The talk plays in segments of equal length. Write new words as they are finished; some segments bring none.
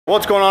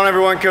What's going on,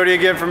 everyone? Cody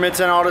again from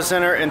Mid-Towne Auto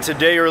Center, and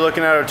today you're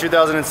looking at our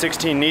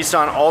 2016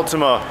 Nissan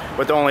Altima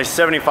with only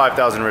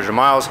 75,000 original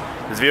miles.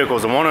 This vehicle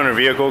is a one-owner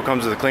vehicle,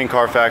 comes with a clean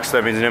Carfax.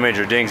 That means no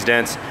major dings,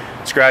 dents,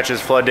 scratches,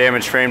 flood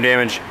damage, frame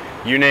damage,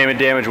 you name it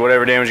damage,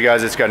 whatever damage,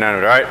 guys, it's got none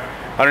of it, all right?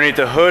 Underneath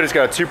the hood, it's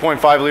got a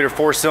 2.5 liter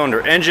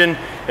four-cylinder engine.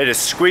 It is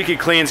squeaky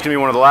clean. It's gonna be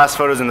one of the last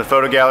photos in the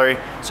photo gallery,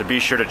 so be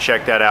sure to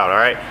check that out, all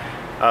right?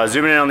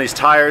 Zooming in on these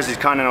tires, these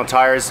Continental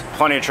tires,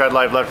 plenty of tread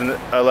life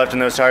left in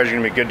those tires. You're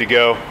gonna be good to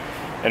go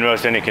in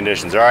most any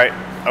conditions. All right,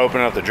 open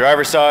up the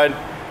driver's side.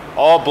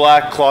 All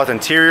black cloth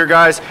interior,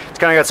 guys. It's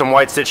kind of got some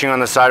white stitching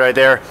on the side right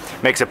there,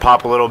 makes it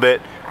pop a little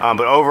bit,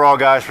 but overall,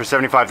 guys, for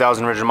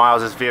 75,000 original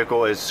miles, this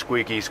vehicle is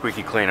squeaky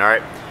clean. All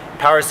right,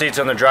 power seats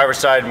on the driver's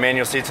side,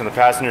 manual seats on the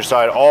passenger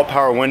side, all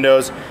power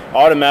windows,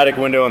 automatic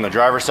window on the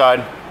driver's side.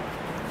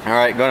 All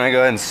right, gonna go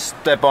ahead and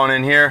step on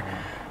in here.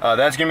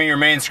 That's gonna be your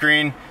main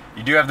screen.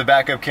 You do have the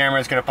backup camera.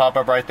 It's gonna pop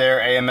up right there,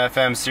 AM,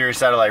 FM, Sirius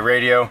satellite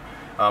radio,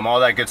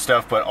 all that good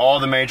stuff, but all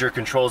the major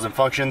controls and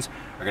functions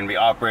are going to be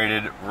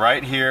operated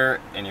right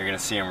here, and you're going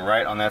to see them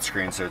right on that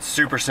screen. So it's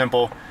super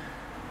simple.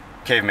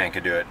 Caveman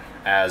could do it,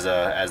 as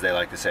they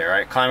like to say. All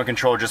right, climate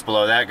control just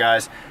below that,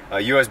 guys.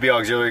 USB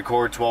auxiliary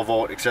cord,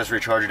 12-volt accessory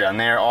charger down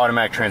there.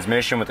 Automatic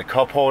transmission with the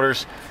cup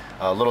holders.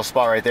 A little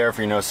spot right there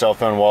for, you know, cell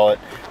phone, wallet,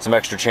 some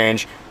extra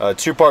change.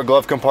 Two-part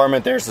glove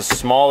compartment. There's the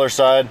smaller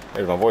side.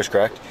 There's my voice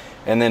cracked.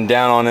 And then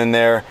down on in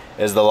there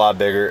is the lot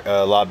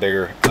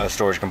bigger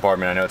storage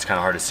compartment. I know it's kind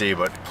of hard to see,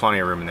 but plenty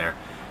of room in there.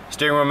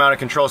 Steering wheel mounted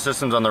control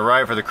systems on the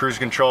right for the cruise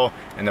control,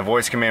 and the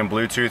voice command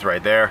Bluetooth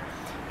right there.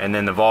 And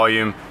then the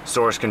volume,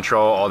 source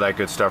control, all that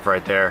good stuff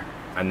right there.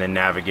 And then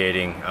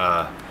navigating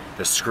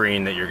the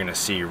screen that you're gonna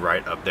see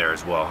right up there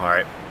as well. All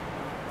right,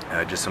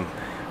 just some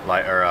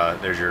light,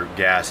 there's your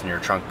gas and your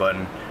trunk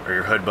button, or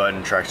your hood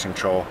button, traction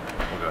control.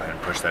 We'll go ahead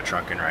and push that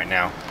trunk in right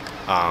now.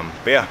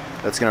 But yeah,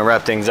 that's gonna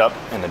wrap things up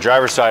in the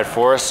driver's side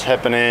for us.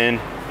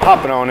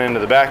 Hopping on into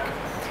the back.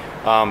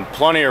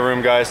 Plenty of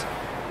room, guys.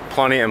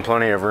 Plenty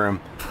of room.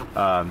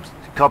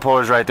 Cup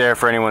holders right there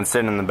for anyone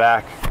sitting in the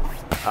back.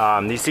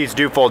 These seats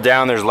do fold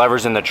down. There's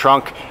levers in the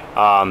trunk,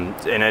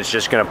 and it's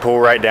just gonna pull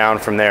right down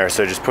from there.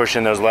 So just push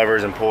in those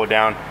levers and pull it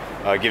down.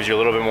 Gives you a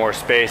little bit more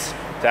space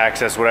to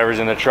access whatever's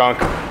in the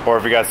trunk, or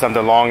if you got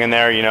something long in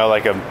there, you know,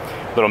 like a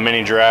little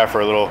mini giraffe or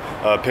a little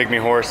pygmy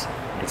horse,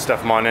 and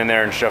stuff them on in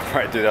there and shove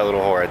right through that little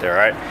hole right there.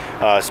 All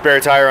right, spare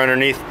tire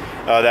underneath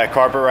that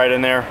carpet right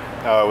in there,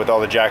 with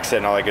all the jack set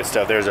and all that good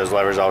stuff. There's those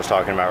levers I was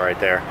talking about right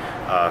there,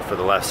 for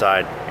the left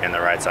side and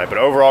the right side. But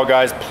overall,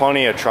 guys,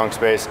 plenty of trunk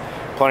space,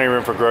 plenty of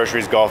room for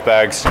groceries, golf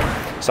bags,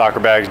 soccer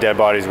bags, dead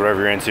bodies, whatever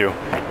you're into.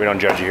 We don't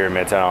judge you here at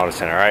Mid-Towne Auto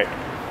Center. All right,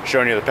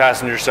 showing you the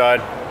passenger side.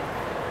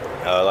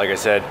 Like I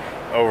said,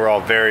 overall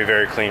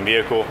very clean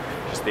vehicle.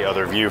 Just the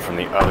other view from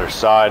the other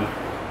side.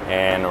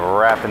 And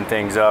wrapping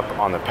things up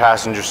on the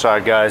passenger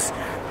side, guys,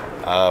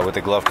 with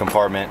the glove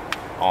compartment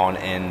on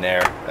in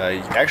there.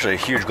 Actually a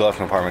huge glove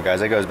compartment, guys.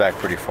 That goes back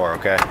pretty far,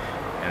 okay?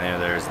 And then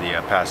there's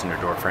the passenger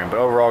door frame. But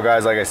overall,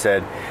 guys, like I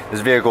said,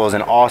 this vehicle is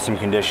in awesome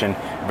condition,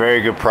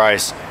 very good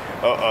price.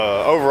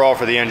 Overall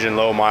for the engine,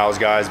 low miles,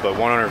 guys, but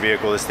one-owner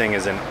vehicle, this thing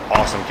is in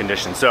awesome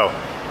condition. So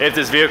if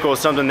this vehicle is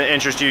something that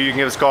interests you, you can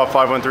give us a call at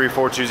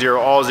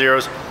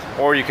 513-420-ALL-ZEROS,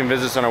 or you can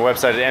visit us on our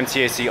website at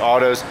MTAC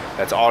Autos,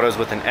 that's autos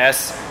with an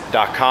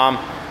S.com,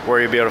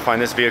 where you'll be able to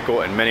find this vehicle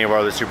and many of our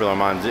other super low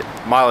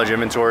mileage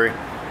inventory.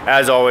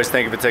 As always,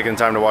 thank you for taking the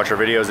time to watch our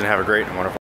videos, and have a great and wonderful